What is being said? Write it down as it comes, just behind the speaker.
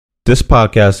This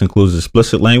podcast includes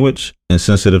explicit language and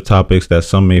sensitive topics that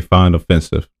some may find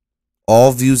offensive.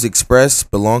 All views expressed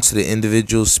belong to the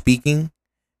individual speaking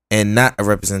and not a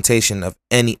representation of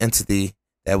any entity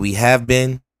that we have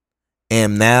been,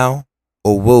 am now,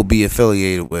 or will be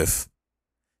affiliated with.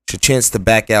 It's your chance to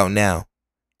back out now.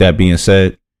 That being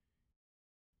said,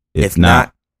 if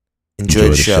not, enjoy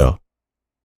the show.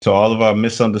 To all of our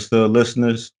misunderstood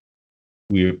listeners,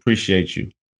 we appreciate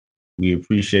you. We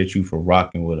appreciate you for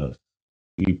rocking with us.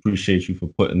 We appreciate you for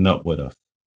putting up with us.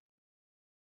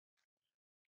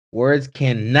 Words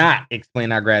cannot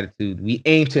explain our gratitude. We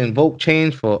aim to invoke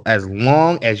change for as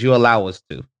long as you allow us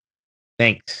to.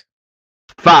 Thanks.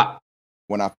 Fop.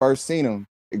 When I first seen him,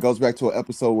 it goes back to an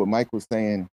episode where Mike was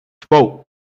saying, Spoke.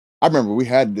 I remember we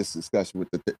had this discussion with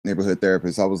the neighborhood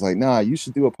therapist. I was like, nah, you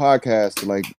should do a podcast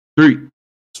like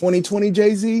 2020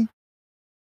 Jay-Z,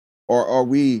 or are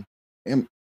we in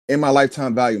my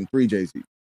lifetime volume 3 Jay-Z?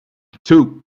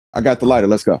 2. I got the lighter.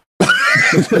 Let's go.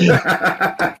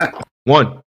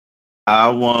 1. I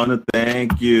want to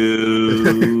thank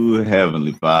you,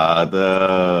 Heavenly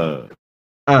Father,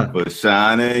 for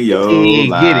shining your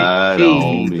light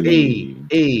on me.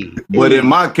 But in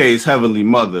my case, Heavenly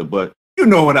Mother, but you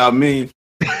know what I mean.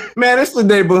 Man, it's the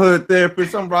neighborhood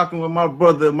therapist. I'm rocking with my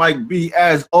brother Mike B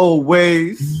as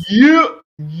always. Yeah.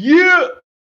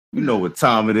 You know what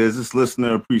time it is. It's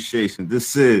listener appreciation.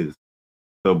 This is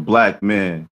the Black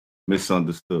Man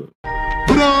Misunderstood.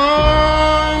 But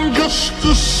I'm just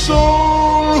a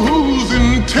soul whose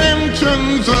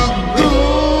intentions are good.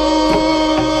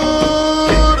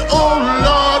 Oh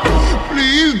Lord,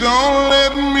 please don't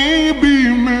let me be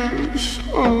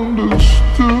misunderstood.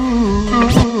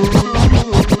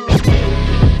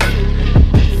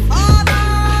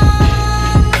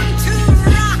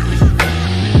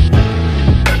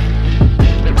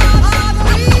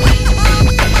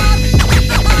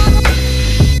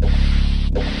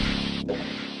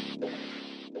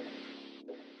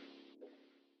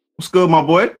 What's good, my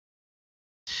boy?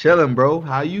 Chilling, bro.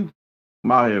 How you?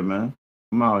 I'm out here, man.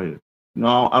 I'm out here.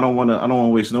 No, I don't want to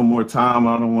waste no more time.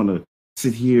 I don't want to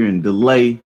sit here and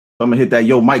delay. So I'm gonna hit that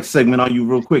Yo Mike segment on you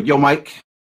real quick. Yo Mike.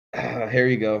 Here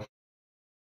you go.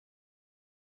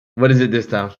 What is it this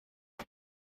time?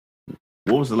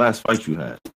 What was the last fight you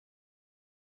had?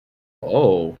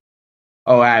 Oh,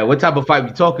 all right. What type of fight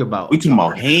we talking about? We talking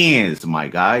about hands, my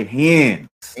guy. Hands.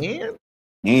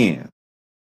 Hands.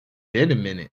 Been a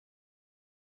minute.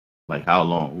 Like how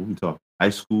long? What we talking?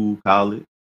 High school, college?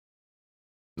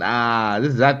 Nah,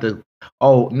 this is at the.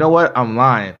 Oh, you know what? I'm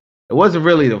lying. It wasn't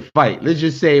really the fight. Let's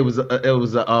just say it was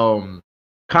a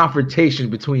confrontation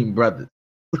between brothers.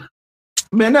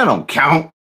 Man, that don't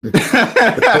count. You don't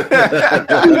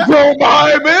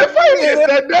mind, man.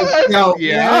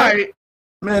 Yeah, all right.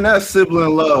 Man, that's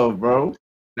sibling love, bro.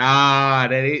 Nah,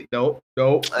 that ain't. Nope.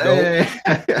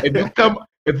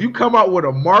 If you come out with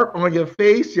a mark on your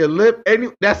face, your lip,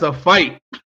 that's a fight.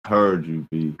 Heard you,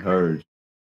 B. Heard you.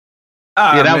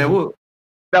 Yeah, that was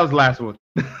the last one.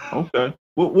 Okay.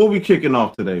 What we kicking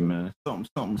off today, man?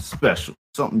 Something special,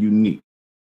 something unique.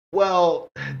 Well,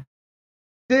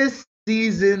 this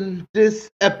season,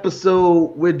 this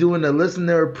episode, we're doing a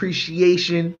listener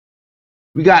appreciation.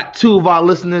 We got 2 of our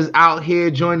listeners out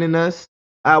here joining us.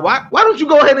 Why don't you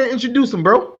go ahead and introduce them,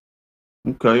 bro?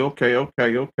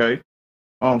 Okay.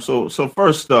 So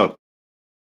first up,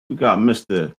 we got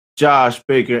Mr. Josh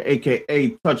Baker,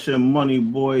 aka Touchin' Money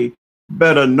Boy,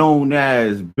 better known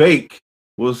as Bake.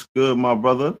 What's good, my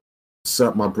brother? What's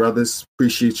up, my brothers?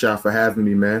 Appreciate y'all for having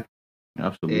me, man.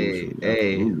 Absolutely.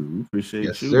 Hey. We appreciate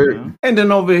Yes, you, sir. man. And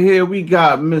then over here we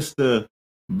got Mr.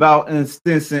 Valton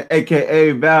Stinson,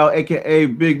 aka Val, aka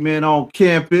Big Man on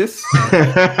Campus.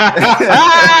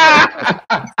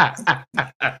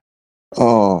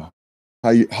 Oh,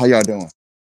 how y'all doing?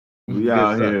 We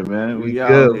out here, man. We out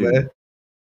good, here.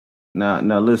 Man.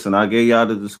 Now listen, I gave y'all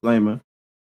the disclaimer.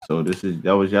 So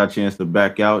that was y'all chance to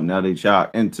back out. Now that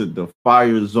y'all entered the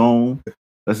fire zone,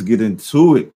 let's get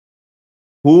into it.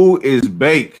 Who is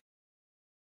Bake?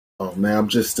 Oh man, I'm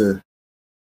just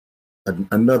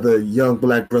another young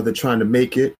Black brother trying to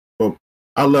make it. But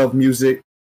I love music.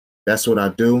 That's what I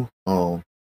do. I'm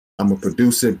a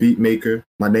producer, beat maker.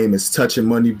 My name is Touchin'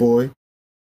 Money Boy.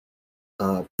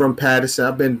 From Patterson,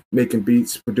 I've been making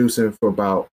beats, producing for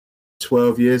about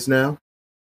 12 years now.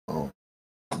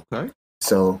 Okay.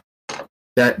 So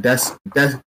that's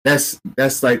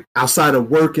like outside of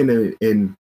working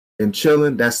and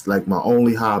chilling. That's like my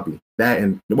only hobby. That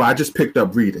and I just picked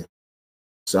up reading.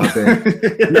 So I've been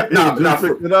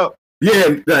picked it up.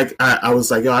 Yeah, like I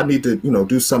was like, yo, I need to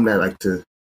do something that like to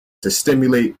to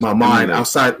stimulate my mind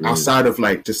outside of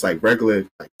like just like regular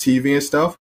like TV and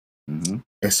stuff. Mm-hmm.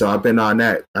 And so I've been on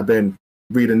that. I've been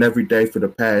reading every day for the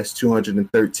past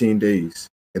 213 days,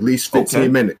 at least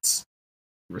 15 minutes.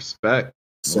 Respect.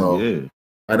 So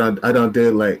I done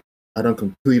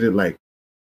completed like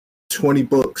 20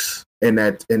 books in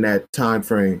that time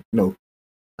frame.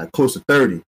 Like close to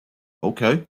 30.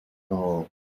 Okay.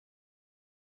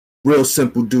 Real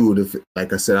simple dude.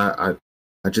 Like I said, I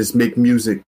just make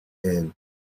music, and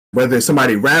whether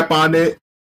somebody rap on it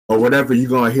or whatever, you're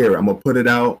gonna hear it. I'm gonna put it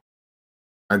out.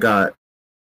 I got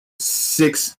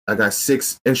six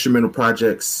instrumental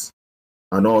projects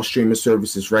on all streaming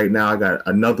services right now. I got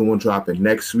another one dropping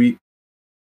next week.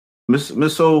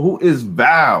 Miss O, who is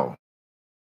Val?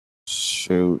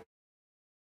 Shoot.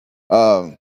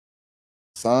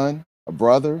 Son, a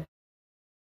brother,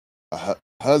 a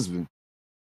husband,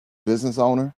 business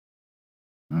owner.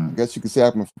 I guess you could say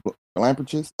I'm a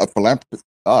philanthropist. A philanthropist.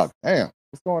 Oh, damn.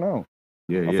 What's going on?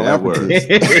 Yeah, that word.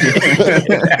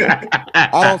 I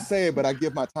don't say it, but I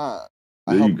give my time.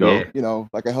 You go.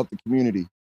 Like I help the community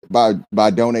by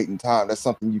donating time. That's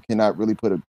something you cannot really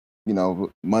put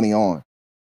money on.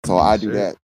 So I do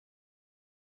that.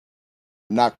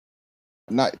 Not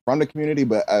from the community,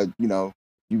 but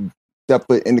you step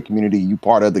foot in the community, you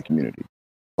part of the community.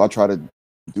 So I try to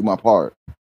do my part,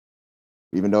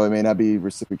 even though it may not be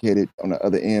reciprocated on the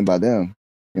other end by them.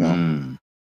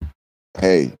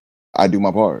 Hey, I do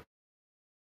my part.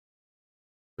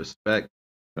 Respect.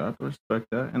 I respect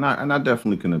that, and I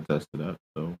definitely can attest to that.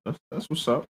 So that's what's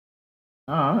up.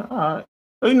 All right.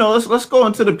 Let's go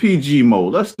into the PG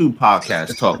mode. Let's do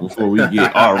podcast talk before we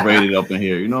get R-rated up in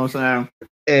here. You know what I'm saying?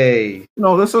 Hey.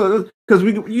 Because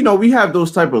we have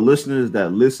those type of listeners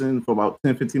that listen for about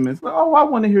 10, 15 minutes. Like, I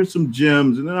want to hear some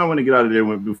gems, and then I want to get out of there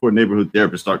before neighborhood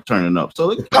therapists start turning up.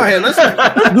 So go ahead, let's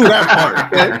do that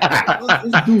part. Okay?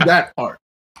 Let's do that part.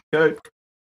 Okay.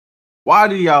 Why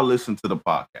do y'all listen to the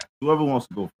podcast? Whoever wants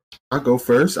to go first. I go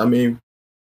first. I mean,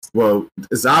 well,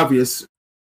 it's obvious.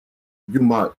 You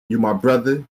my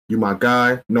brother. You my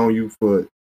guy. Known you for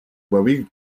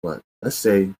let's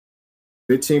say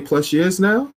 15 plus years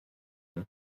now.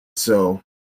 So,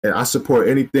 and I support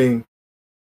anything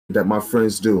that my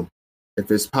friends do.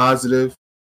 If it's positive,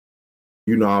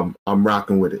 I'm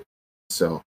rocking with it.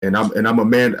 So, and I'm a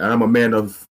man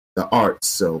of the arts.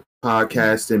 So,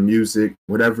 podcasting, music,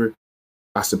 whatever,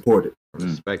 I support it.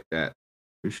 Respect that.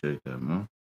 Appreciate that, man.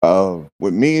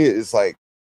 With me, it's like,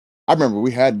 I remember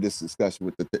we had this discussion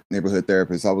with the neighborhood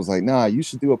therapist. I was like, nah, you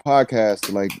should do a podcast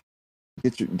to like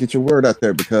get your word out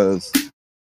there, because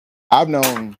I've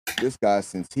known this guy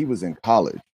since he was in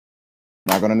college.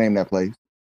 Not gonna name that place.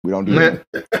 We don't do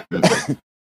that.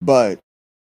 But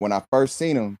when I first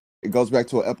seen him, it goes back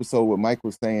to an episode where Mike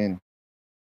was saying,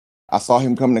 I saw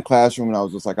him come in the classroom and I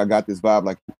was just like, I got this vibe,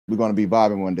 like we're gonna be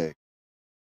vibing one day.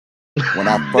 When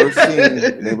I first seen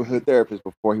neighborhood therapist,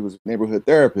 before he was neighborhood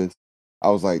therapist, I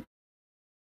was like,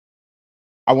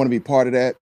 I want to be part of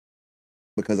that,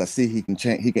 because I see he can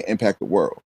change, he can impact the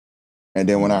world. And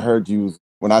then when I heard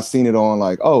when I seen it on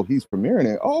like, oh, he's premiering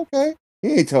it. Oh, okay.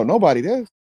 He ain't tell nobody this.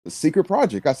 The secret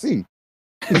project, I see.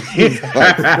 Because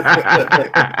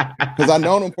I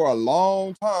known him for a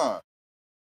long time.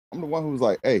 I'm the one who was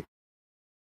like, hey,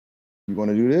 you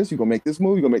gonna do this? You gonna make this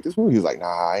move? You gonna make this move? He was like,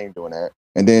 nah, I ain't doing that.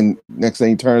 And then next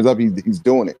thing he turns up, he's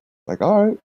doing it. Like, all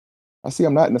right. I see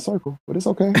I'm not in the circle, but it's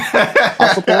okay.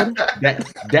 I support him.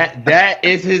 That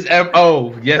is his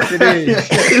MO. Yes, it is.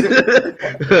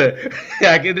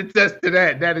 I can attest to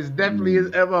that. That is definitely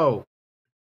his MO.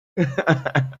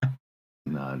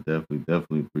 Nah,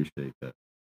 definitely appreciate that.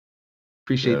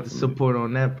 Appreciate the support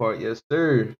on that part, yes,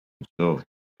 sir. So,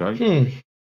 okay.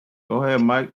 Go ahead,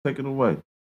 Mike. Take it away.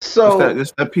 So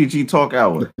it's that PG talk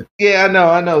hour. Yeah,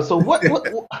 I know. So what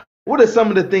are some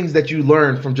of the things that you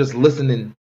learned from just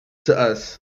listening to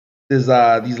us these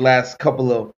last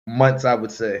couple of months, I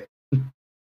would say?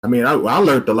 I mean, I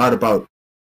learned a lot about,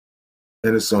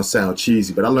 and it's gonna sound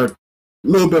cheesy, but I learned a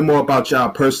little bit more about y'all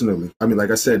personally. I mean,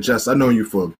 like I said, I know you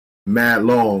for mad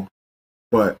long,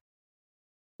 but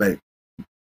like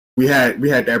we had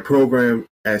that program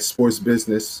at Sports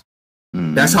Business.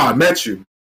 Mm-hmm. That's how I met you.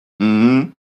 Mm-hmm.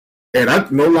 And I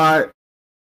no lie,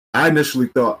 I initially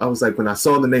thought, I was like, when I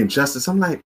saw the name Justice, I'm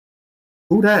like,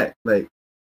 who that? Like,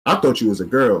 I thought you was a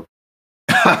girl.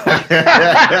 And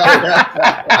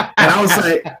I was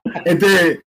like, and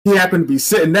then he happened to be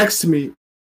sitting next to me,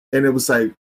 and it was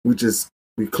like we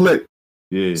clicked.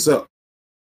 Yeah. So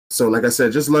like I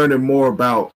said, just learning more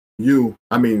about you.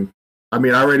 I mean, I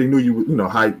already knew you know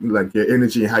how, like, your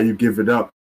energy and how you give it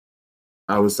up.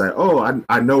 I was like, oh,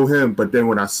 I know him. But then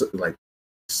when I like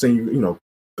seeing you,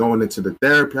 going into the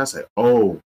therapy, I was like,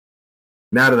 oh,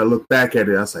 now that I look back at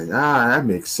it, I was like, that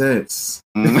makes sense.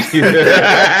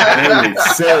 That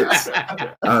makes sense.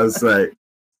 I was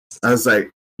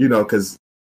like, because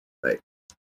like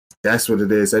that's what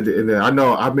it is. And then I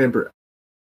remember,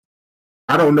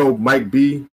 I don't know Mike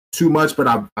B too much,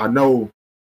 but I know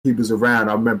he was around.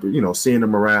 I remember, seeing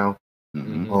him around.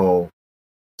 Mm-hmm. Oh,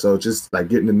 so just like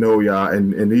getting to know y'all,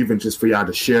 and even just for y'all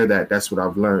to share that's what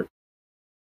I've learned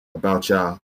about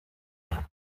y'all.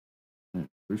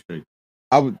 Appreciate it.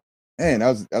 That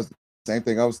was the same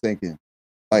thing I was thinking.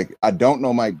 Like, I don't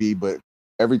know Mike B, but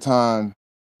every time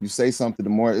you say something, the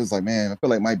more it's like, man, I feel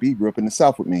like Mike B grew up in the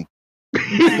South with me.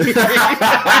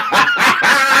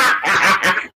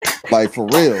 Like, for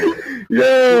real.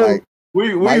 Yeah. Like,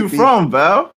 where you from,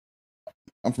 Val?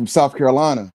 I'm from South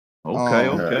Carolina.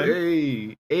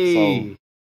 Okay. Hey. So,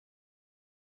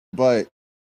 but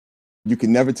you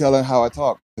can never tell her how I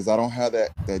talk because I don't have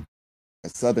that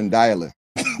Southern dialect.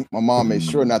 My mom made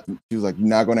sure not to. She was like, "You're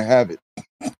not going to have it."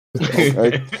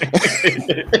 Okay.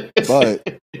 But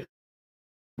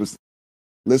was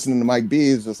listening to Mike B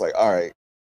is just like, all right.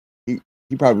 He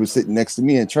probably was sitting next to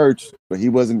me in church, but he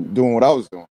wasn't doing what I was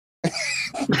doing.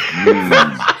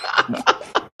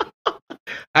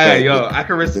 Hey, yo, I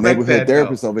can respect the neighborhood that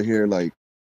therapist over here. Like,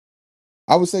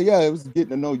 I would say, yeah, it was getting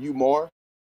to know you more.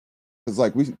 Cause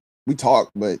like we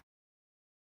talked, but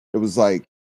it was like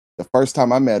the first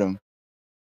time I met him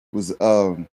was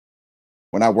when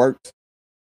I worked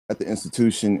at the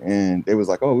institution, and they was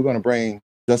like, "Oh, we're gonna bring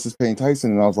Justice Payne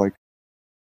Tyson," and I was like,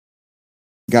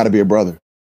 "Got to be a brother,"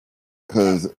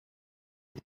 because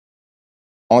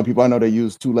only people I know that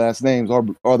use two last names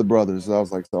are the brothers. So I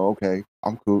was like, "So okay,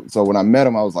 I'm cool." So when I met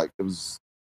him, I was like, "It was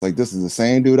like this is the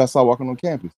same dude I saw walking on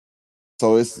campus."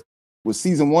 So with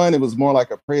season 1, it was more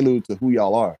like a prelude to who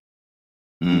y'all are,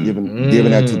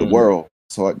 giving that to the world.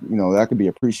 So that could be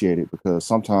appreciated because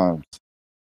sometimes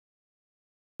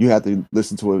you have to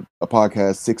listen to a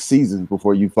podcast 6 seasons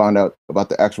before you find out about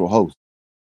the actual host.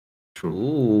 True.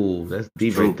 Ooh, that's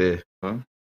deep right there. Huh?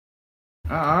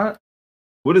 All right.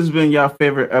 What has been your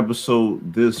favorite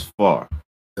episode this far?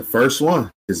 The first one,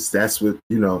 because that's what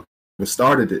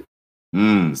started it.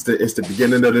 It's the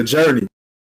beginning of the journey,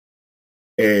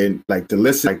 and like to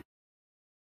listen,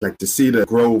 like to see the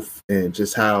growth and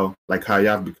just how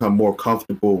y'all become more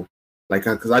comfortable. Like,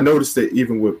 because I noticed it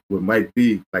even with Mike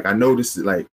B. Like, I noticed it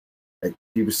like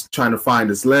he was trying to find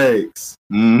his legs,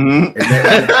 and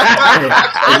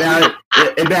now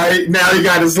he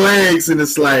got his legs, and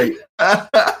it's like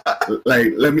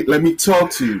let me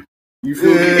talk to you. You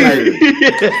feel me?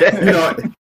 Like,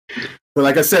 but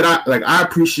like I said, I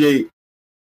appreciate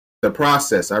the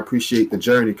process. I appreciate the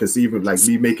journey because even like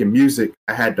me making music,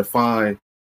 I had to find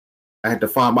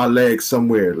my legs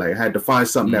somewhere. Like, I had to find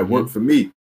something that worked for me.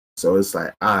 So it's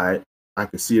like, all right, I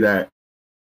can see that.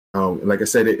 Like I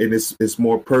said, it's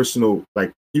more personal.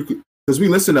 Like, you could, because we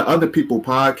listen to other people's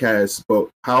podcasts, but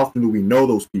how often do we know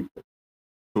those people?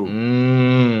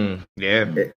 Yeah.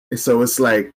 And so it's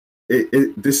like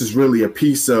this is really a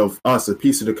piece of us, a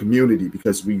piece of the community,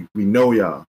 because we know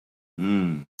y'all.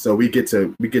 So we get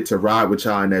to ride with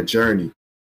y'all on that journey,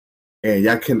 and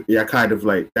y'all kind of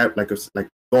like that, like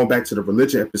going back to the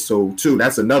religion episode too.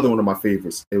 That's another one of my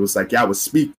favorites. It was like y'all was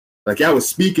speaking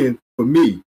for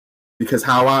me, because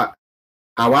how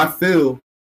I feel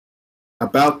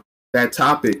about that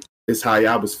topic is how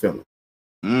y'all was feeling.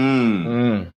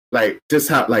 Like just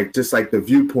like the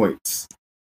viewpoints,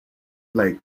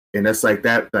 like, and that's like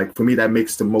that. Like, for me, that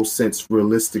makes the most sense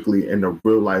realistically in the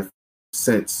real life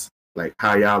sense. Like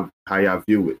how y'all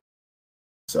view it.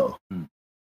 So,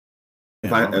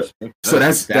 so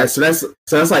that's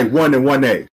like 1 and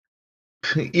 1A.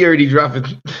 You already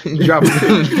dropping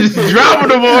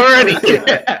them already.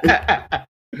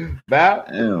 Val?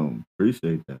 Damn,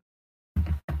 appreciate that.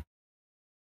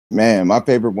 Man, my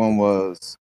favorite one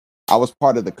was, I was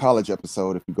part of the college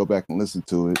episode. If you go back and listen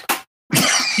to it,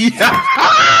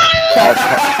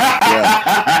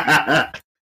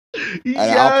 And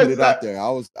I'll put it out there. I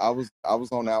was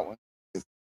on that one.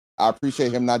 I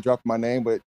appreciate him not dropping my name,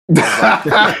 but when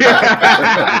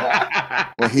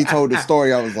he told the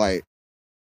story, I was like,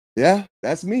 yeah,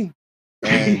 that's me.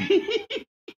 And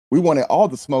we wanted all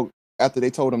the smoke after they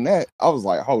told him that. I was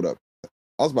like, hold up.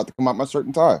 I was about to come out my shirt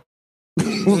and tie.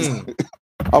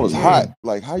 I was hot.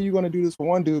 Like, how are you going to do this for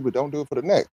one dude, but don't do it for the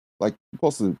next? Like, you're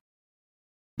supposed to.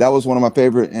 That was one of my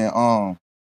favorite. And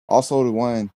also the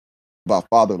one about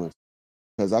fatherless.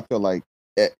 Because I feel like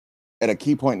at a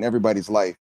key point in everybody's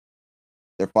life,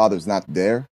 their father's not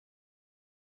there.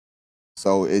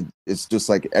 So it's just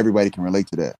like everybody can relate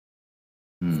to that.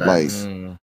 Like,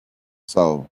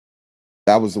 So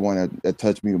that was the one that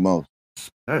touched me the most.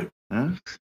 Hey, man.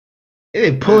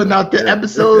 They pulling out the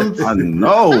episodes. I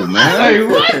know, man.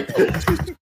 Like, what?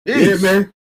 Yeah, man.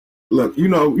 Look, you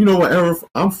know what era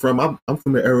I'm from. I'm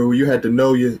from the era where you had to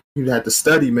know you had to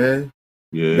study, man.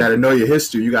 Yeah. You got to know your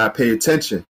history. You got to pay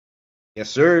attention. Yes,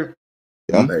 sir.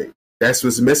 Yeah. Like, that's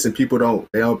what's missing. People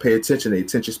don't pay attention. Their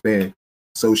attention span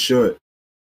so short.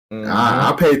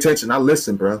 I pay attention. I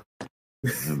listen, bro.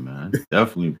 Yeah, man.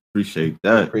 Definitely appreciate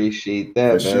that. Appreciate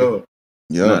that, For man. sure.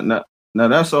 Yeah. Now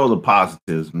that's all the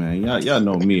positives, man. Y'all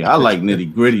know me. I like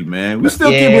nitty gritty, man. We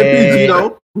still keep it PG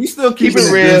though. We still keep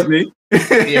it real. Disney.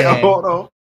 Yeah. Hold on.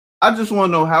 I just want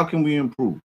to know, how can we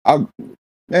improve? I'm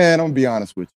gonna be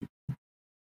honest with you.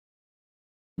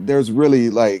 There's really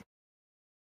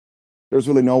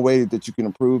no way that you can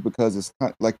improve, because it's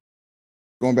kind of like,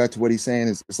 going back to what he's saying,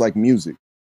 it's like music.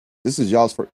 This is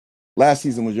y'all's first. Last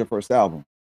season was your first album.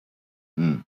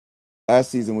 Last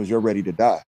season was You're Ready to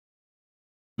Die.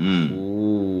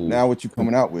 Now what you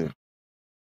coming out with?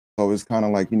 So it's kind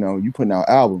of like, you putting out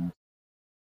albums.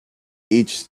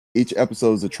 Each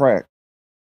episode's a track.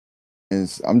 And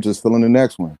I'm just feeling the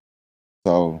next one.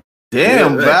 So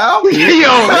damn, Val. Yo,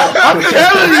 I'm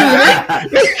telling you,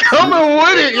 they coming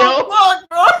with it, yo.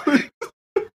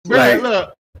 Bro,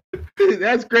 look,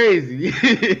 that's crazy.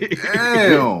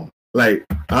 Damn. Like,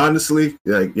 honestly,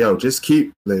 like, yo, just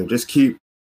keep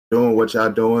doing what y'all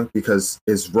doing, because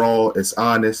it's raw, it's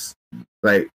honest.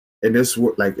 Like, in this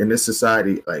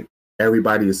society, like,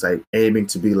 everybody is like aiming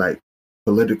to be like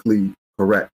politically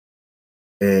correct,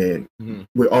 and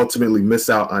we ultimately miss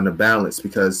out on the balance,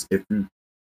 because if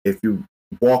you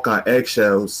walk on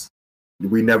eggshells,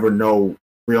 we never know.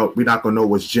 We're not gonna know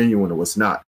what's genuine or what's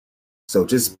not. So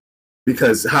just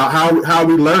because how are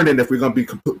we learning if we're gonna be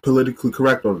politically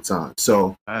correct all the time?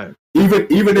 So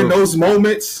even in those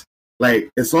moments, like,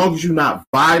 as long as you're not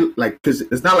violent, like, because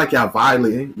it's not like y'all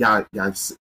violating, y'all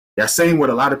saying what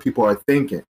a lot of people are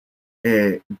thinking,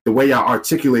 and the way y'all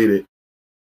articulate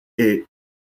it,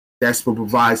 that's what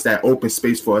provides that open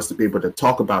space for us to be able to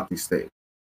talk about these things.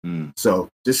 So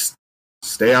just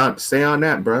stay on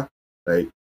that, bro. Like,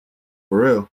 for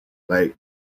real. Like,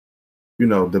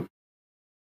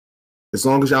 as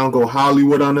long as y'all don't go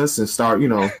Hollywood on us and start,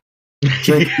 drink,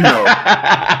 drinking,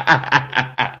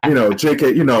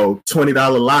 $20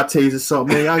 lattes or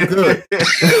something, man, y'all good.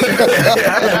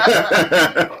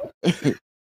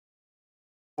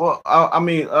 Well, I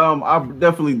mean, I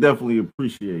definitely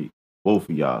appreciate both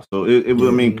of y'all. So I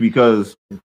mean, because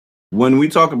when we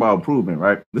talk about improvement,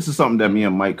 right? This is something that me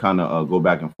and Mike kind of go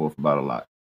back and forth about a lot.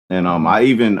 And I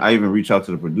even reach out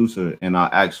to the producer and I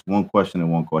ask one question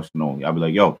and one question only. I'll be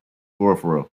like, yo, for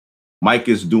real. Mike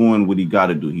is doing what he got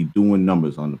to do. He's doing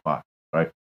numbers on the podcast,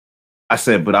 right? I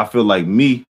said, but I feel like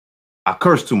I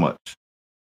curse too much.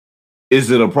 Is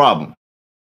it a problem?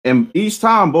 And each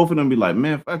time, both of them be like,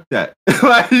 man, fuck that.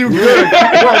 Like, you good.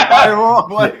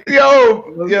 Like,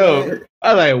 yo.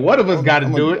 I'm like, one of us got to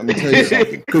do it. I'm gonna tell you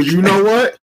something. Because you know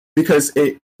what?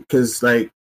 Because like,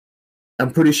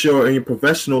 I'm pretty sure in your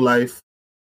professional life,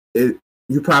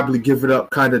 you probably give it up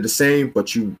kind of the same,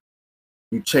 but you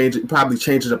change it, probably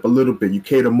change it up a little bit. You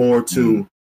cater more to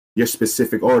your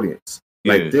specific audience.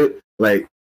 Like, like,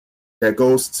 that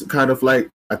goes to kind of like,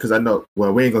 because I know,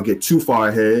 well, we ain't gonna get too far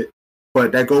ahead,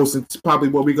 but that goes into probably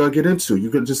what we're gonna get into. You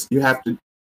have to,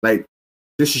 like,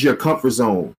 this is your comfort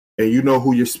zone, and you know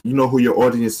who your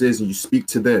audience is, and you speak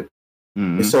to them.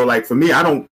 And so, like, for me, I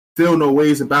don't feel no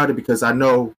ways about it, because I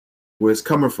know where it's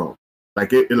coming from.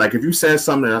 Like, like, if you said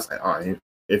something, I was like, all right,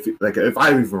 if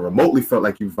I even remotely felt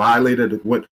like you violated it,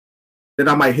 then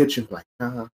I might hit you like,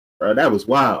 bro, that was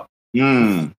wild.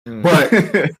 But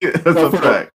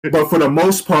for the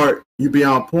most part, you be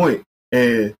on point.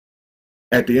 And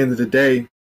at the end of the day,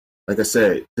 like I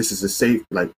said, this is a safe,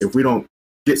 like, if we don't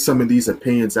get some of these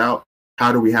opinions out,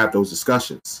 how do we have those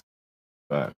discussions?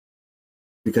 Right.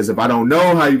 Because if I don't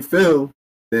know how you feel,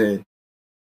 then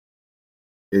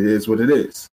it is what it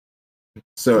is.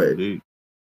 So,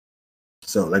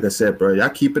 so like I said, bro, y'all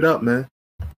keep it up, man.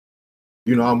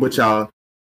 I'm with y'all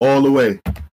all the way.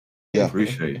 Yeah,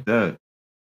 appreciate that.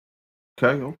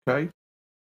 Okay.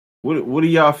 What do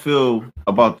y'all feel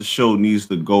about the show needs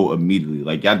to go immediately?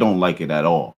 Like, y'all don't like it at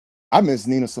all? I miss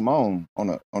Nina Simone on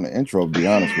the intro, to be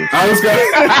honest with you. I was gonna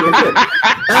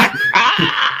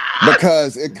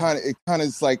because it kind of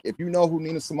is like, if you know who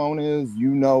Nina Simone is,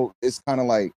 it's kind of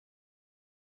like,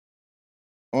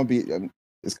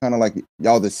 it's kind of like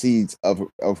y'all the seeds of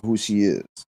who she is,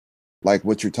 like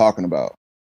what you're talking about.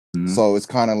 So it's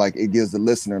kind of like, it gives the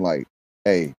listener like,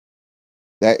 hey,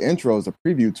 that intro is a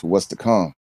preview to what's to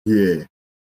come. Yeah.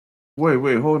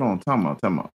 Wait, hold on. Time out.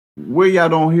 Where y'all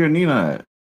don't hear Nina at?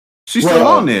 She's still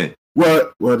on there.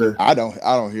 I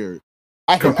don't hear it.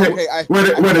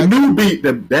 The new beat,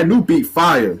 that new beat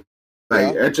fire.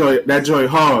 Like that joint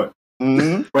hard.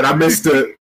 Mm-hmm. But I missed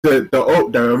the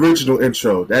original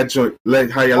intro. That joint,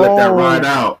 how you let that ride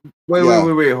out.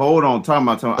 Wait. Hold on. Time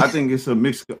out. I think it's a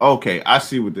mix. Okay, I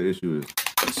see what the issue is.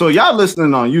 So y'all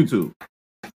listening on YouTube?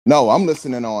 No, I'm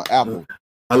listening on Apple.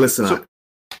 I listen to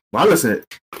Apple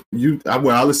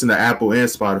and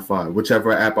Spotify,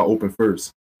 whichever app I open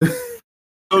first.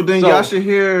 So then y'all should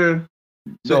hear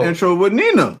the intro with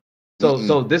Nina.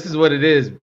 So this is what it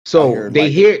is. So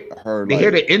they hear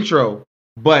the intro,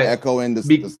 but echoing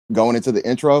going into the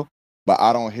intro, but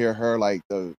I don't hear her like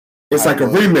the. It's like a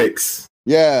remix.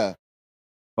 Yeah.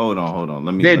 Hold on.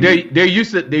 Let me. They're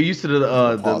used to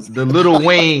the Lil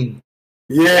Wayne.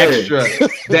 Extra.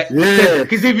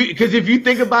 Because if you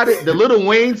think about it, the Lil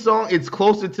Wayne song, it's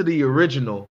closer to the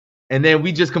original, and then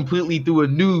we just completely threw a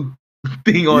new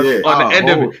thing on the end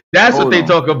of it. That's what they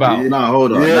talk about. Nah,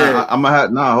 hold on.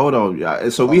 Hold on. Yeah.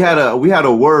 So we had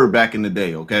a word back in the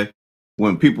day, okay?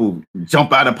 When people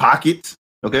jump out of pockets,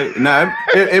 okay? Now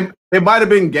it might have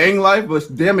been gang life,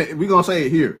 but damn it, we're gonna say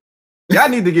it here. Y'all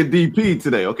need to get DP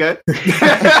today, okay? Okay?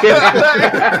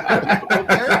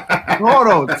 Hold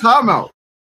on, time out.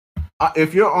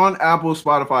 If you're on Apple,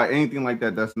 Spotify, anything like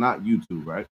that, that's not YouTube,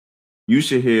 right? You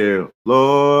should hear,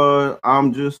 Lord,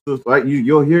 I'm just right.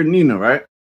 You'll hear Nina, right?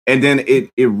 And then it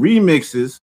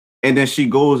remixes, and then she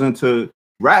goes into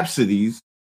Rhapsody's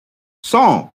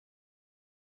song.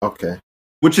 Okay.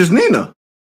 Which is Nina.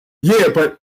 Yeah,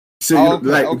 but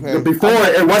before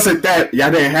it wasn't that. Y'all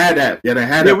didn't have that. Y'all didn't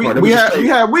have that part. We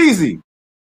had Wheezy.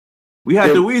 We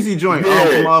had the Wheezy joint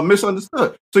from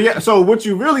Misunderstood. So what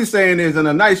you really saying is, in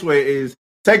a nice way, is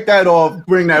take that off,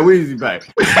 bring that Wheezy back.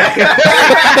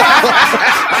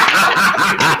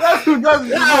 That's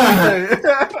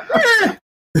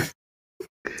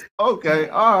okay,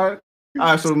 all right.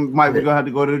 So Mike, we're gonna have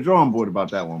to go to the drawing board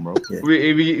about that one, bro.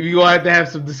 We gonna have to have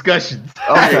some discussions.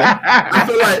 Okay. I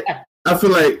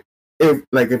feel like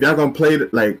if y'all gonna play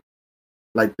like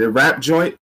the rap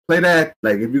joint, play that.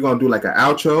 Like if you're gonna do like an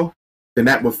outro, then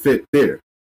that would fit there.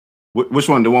 Which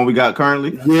one? The one we got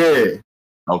currently? Yeah.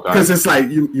 Okay. Because it's like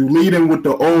you lead in with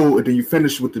the old and then you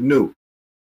finish with the new.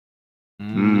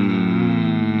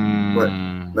 But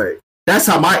like that's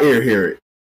how my ear hear it.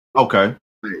 Okay.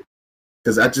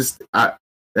 Because that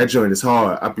joint is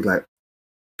hard. I'd be like,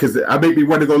 because I make me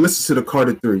want to go listen to the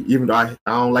Carter 3, even though I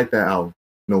don't like that album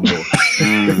no more.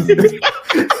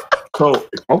 So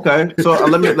okay, so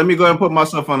let me go ahead and put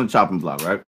myself on the chopping block,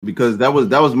 right? Because that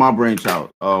was my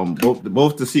brainchild.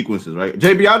 Both the sequences, right?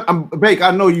 JB, I'm Bake. I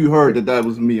know you heard that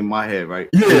was me in my head, right?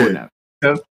 Yeah.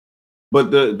 Okay? But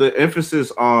the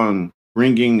emphasis on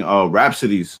bringing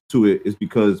Rhapsodies to it is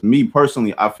because me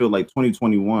personally, I feel like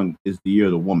 2021 is the year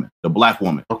of the woman, the Black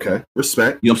woman. Okay,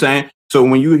 respect. You know what I'm saying? So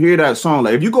when you hear that song,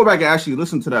 like if you go back and actually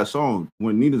listen to that song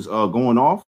when Nina's going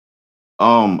off,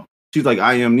 she's like,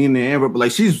 I am Nina Amber, but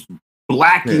like she's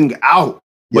blacking out.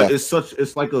 But it's such a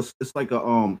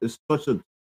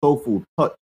soulful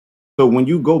touch. So when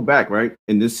you go back, right,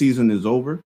 and this season is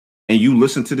over, and you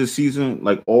listen to this season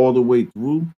like all the way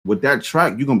through with that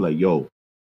track, you're gonna be like, yo,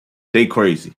 they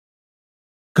crazy.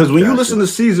 Because when you listen to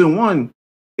season 1,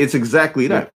 it's exactly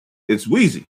that. It's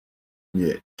Wheezy.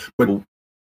 Yeah. But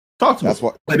talk to me.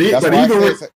 But even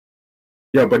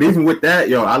with that,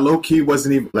 I low key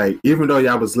wasn't even like, even though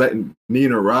y'all was letting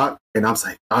Nina rock, and I was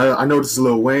like, I know this is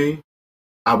Lil Wayne.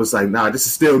 I was like, nah, this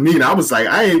is still Nina. I was like,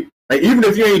 I ain't like, even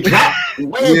if you ain't dropped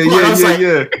Wayne, I was like,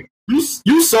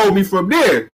 you sold me from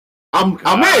there. I'm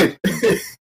in.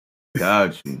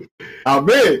 Got you. I'm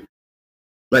in.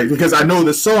 Like, because I know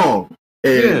the song,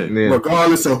 and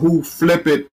regardless of who flip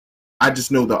it, I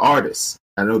just know the artist.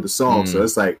 I know the song, so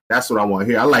it's like that's what I want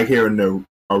to hear. I like hearing the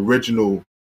original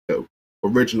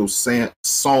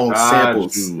song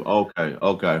samples. You.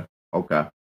 Okay.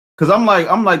 Because I'm like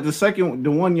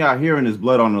the one y'all hearing is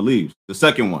Blood on the Leaves, the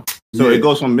second one. So it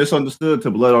goes from Misunderstood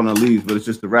to Blood on the Leaves, but it's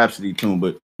just the Rhapsody tune.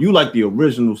 But you like the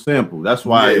original sample. That's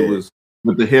why it was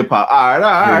with the hip hop. All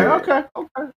right. Okay.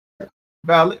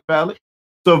 Valid.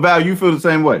 So Val, you feel the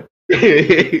same way?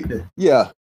 Yeah.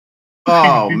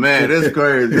 Oh man, that's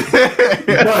crazy.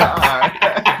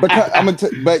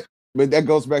 But that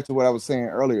goes back to what I was saying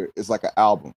earlier. It's like an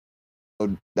album.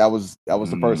 So that was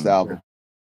the first album.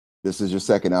 This is your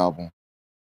second album.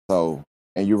 So,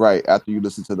 and you're right. After you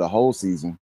listen to the whole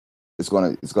season, it's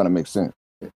gonna make sense.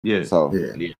 Yeah. So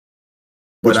yeah.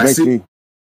 Which makes me.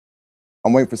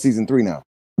 I'm waiting for season 3 now.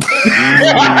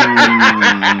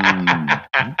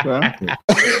 Okay.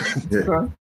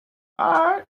 All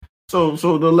right. So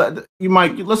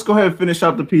let's go ahead and finish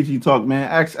out the PG talk, man.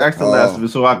 Ask the last of it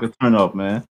so I can turn up,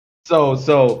 man.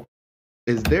 So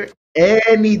is there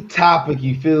any topic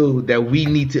you feel that we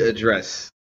need to address?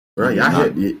 Right,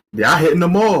 y'all hitting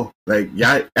them all. Like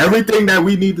y'all, everything that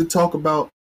we need to talk about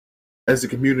as a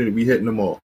community, we hitting them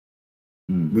all.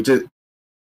 We just,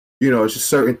 it's just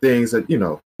certain things that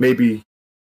maybe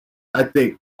I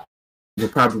think we'll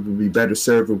probably be better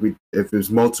served if there's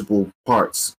multiple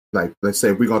parts. Like, let's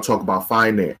say if we're gonna talk about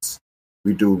finance,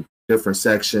 we do different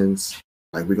sections.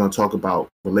 Like, we're gonna talk about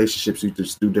relationships, we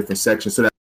just do different sections so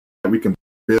that we can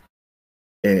build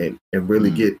and really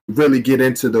get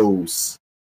into those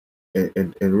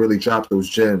and really drop those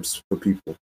gems for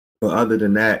people. But other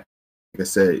than that, like I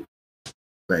said,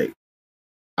 like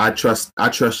I trust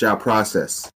y'all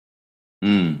process.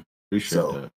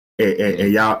 Appreciate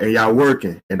that. And y'all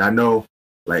working. And I know,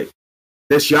 like,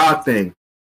 this y'all thing,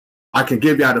 I can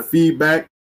give y'all the feedback,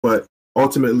 but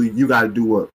ultimately you got to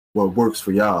do what works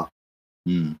for y'all.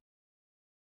 And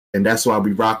that's why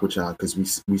we rock with y'all, because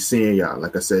we seeing y'all.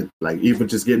 Like I said, like, even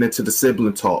just getting into the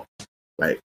sibling talk,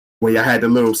 like when y'all had the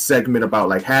little segment about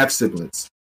like half siblings.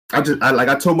 I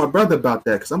told my brother about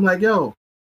that, because I'm like, yo,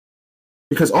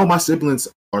 because all my siblings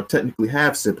are technically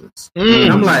half siblings.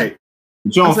 And I'm like,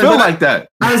 you don't feel like that.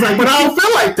 I was like, but I don't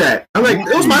feel like that. I'm like,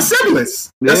 it was my siblings.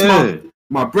 That's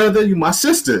my brother, you my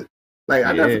sister. Like,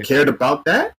 I never cared about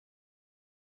that.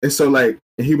 And so, like,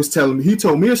 and he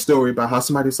told me a story about how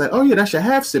somebody was like, oh yeah, that's your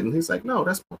half sibling. He's like, no,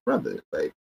 that's my brother.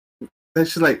 Like, that's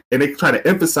just like, and they try to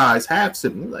emphasize half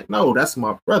sibling. Like, no, that's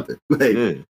my brother. Like,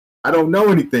 I don't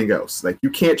know anything else. Like, you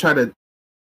can't try to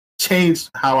change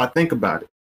how I think about it.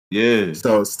 Yeah.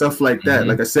 So stuff like that.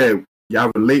 Like I said,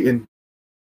 y'all relating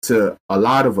to a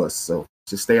lot of us. So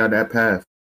just stay on that path.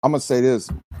 I'm gonna say this.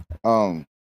 I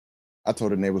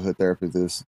told the neighborhood therapist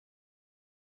this.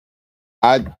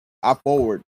 I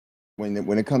forward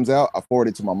when it comes out, I forward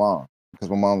it to my mom, because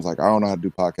my mom's like, I don't know how to do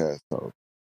podcasts. So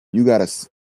you gotta.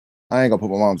 I ain't gonna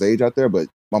put my mom's age out there, but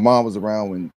my mom was around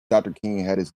when Dr. King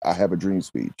had his "I Have a Dream"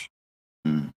 speech.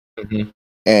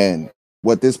 And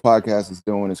what this podcast is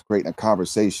doing is creating a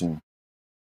conversation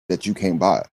that you can't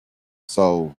buy.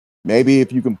 So maybe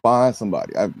if you can find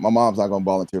somebody, my mom's not going to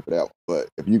volunteer for that one, but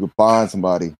if you can find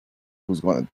somebody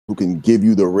who can give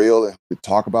you the real and to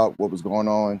talk about what was going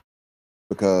on,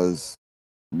 because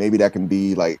maybe that can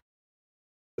be like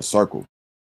a circle,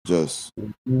 just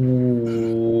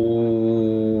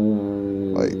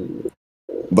like.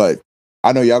 But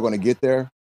I know y'all going to get there.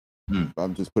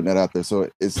 I'm just putting that out there, so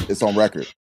it's on record.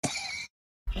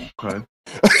 Okay.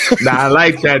 Nah, I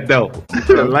like that though.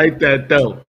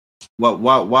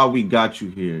 While we got you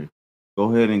here,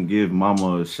 go ahead and give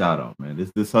Mama a shout out, man.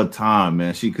 This her time,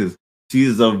 man. She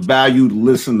is a valued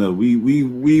listener.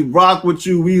 We rock with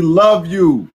you. We love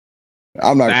you.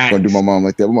 I'm not gonna do my mom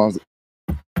like that. My mom's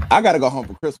I gotta go home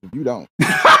for Christmas. You don't.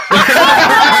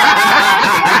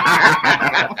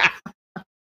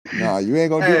 Nah, you ain't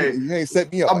gonna do it. You ain't set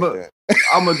me up like that.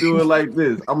 I'm gonna do it like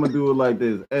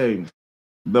this. Hey,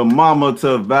 the mama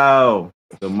to Val,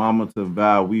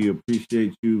 we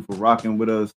appreciate you for rocking with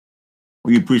us.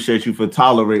 We appreciate you for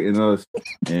tolerating us,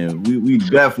 and we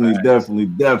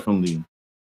definitely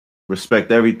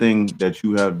respect everything that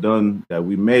you have done that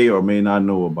we may or may not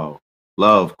know about.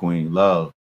 Love, Queen,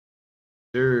 love.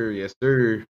 Sir, yes,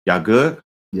 sir. Y'all good?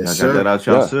 Yes, y'all got that out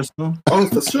your system? Oh,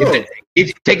 for sure.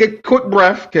 Take a quick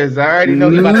breath, because I already know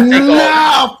you're about to take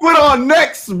off. Put on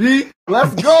next, B.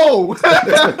 Let's go.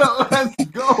 Let's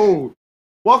go.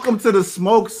 Welcome to the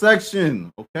smoke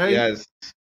section. Okay. Yes.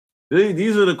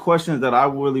 These are the questions that I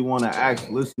really want to ask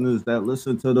listeners that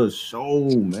listen to the show,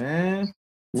 man.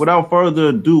 Without further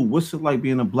ado, what's it like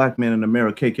being a black man in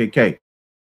America, KKK?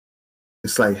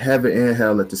 It's like heaven and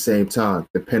hell at the same time,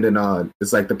 depending on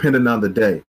the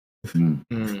day.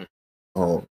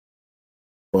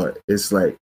 But it's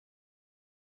like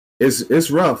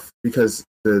it's rough, because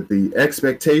the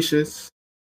expectations,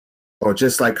 or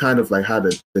just like kind of like how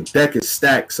the deck is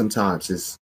stacked sometimes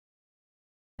is,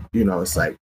 it's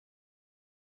like,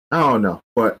 I don't know,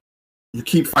 but you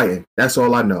keep fighting. That's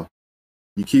all I know.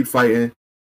 You keep fighting,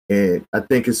 and I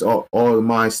think it's all the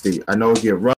mind state. I know it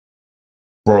get rough.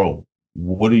 Bro,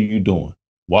 what are you doing?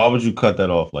 Why would you cut that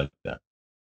off like that?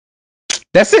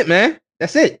 That's it, man.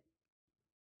 That's it.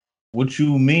 What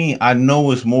you mean? I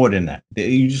know it's more than that.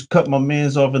 You just cut my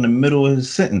man's off in the middle of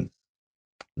his sentence.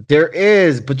 There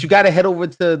is, but you got to head over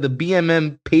to the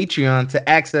BMM Patreon to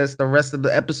access the rest of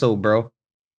the episode, bro.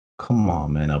 Come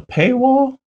on, man. A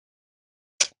paywall?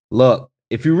 Look,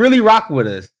 if you really rock with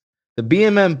us, the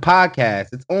BMM podcast,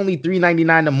 it's only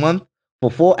 $3.99 a month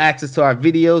for full access to our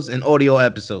videos and audio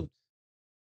episodes.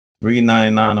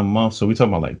 $3.99 a month. So we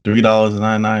talking about like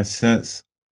 $3.99.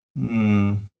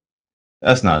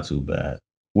 That's not too bad.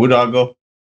 Where do I go?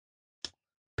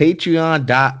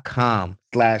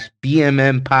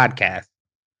 Patreon.com/BMM podcast.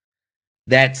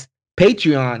 That's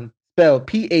Patreon, spelled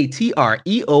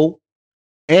PATREON.com/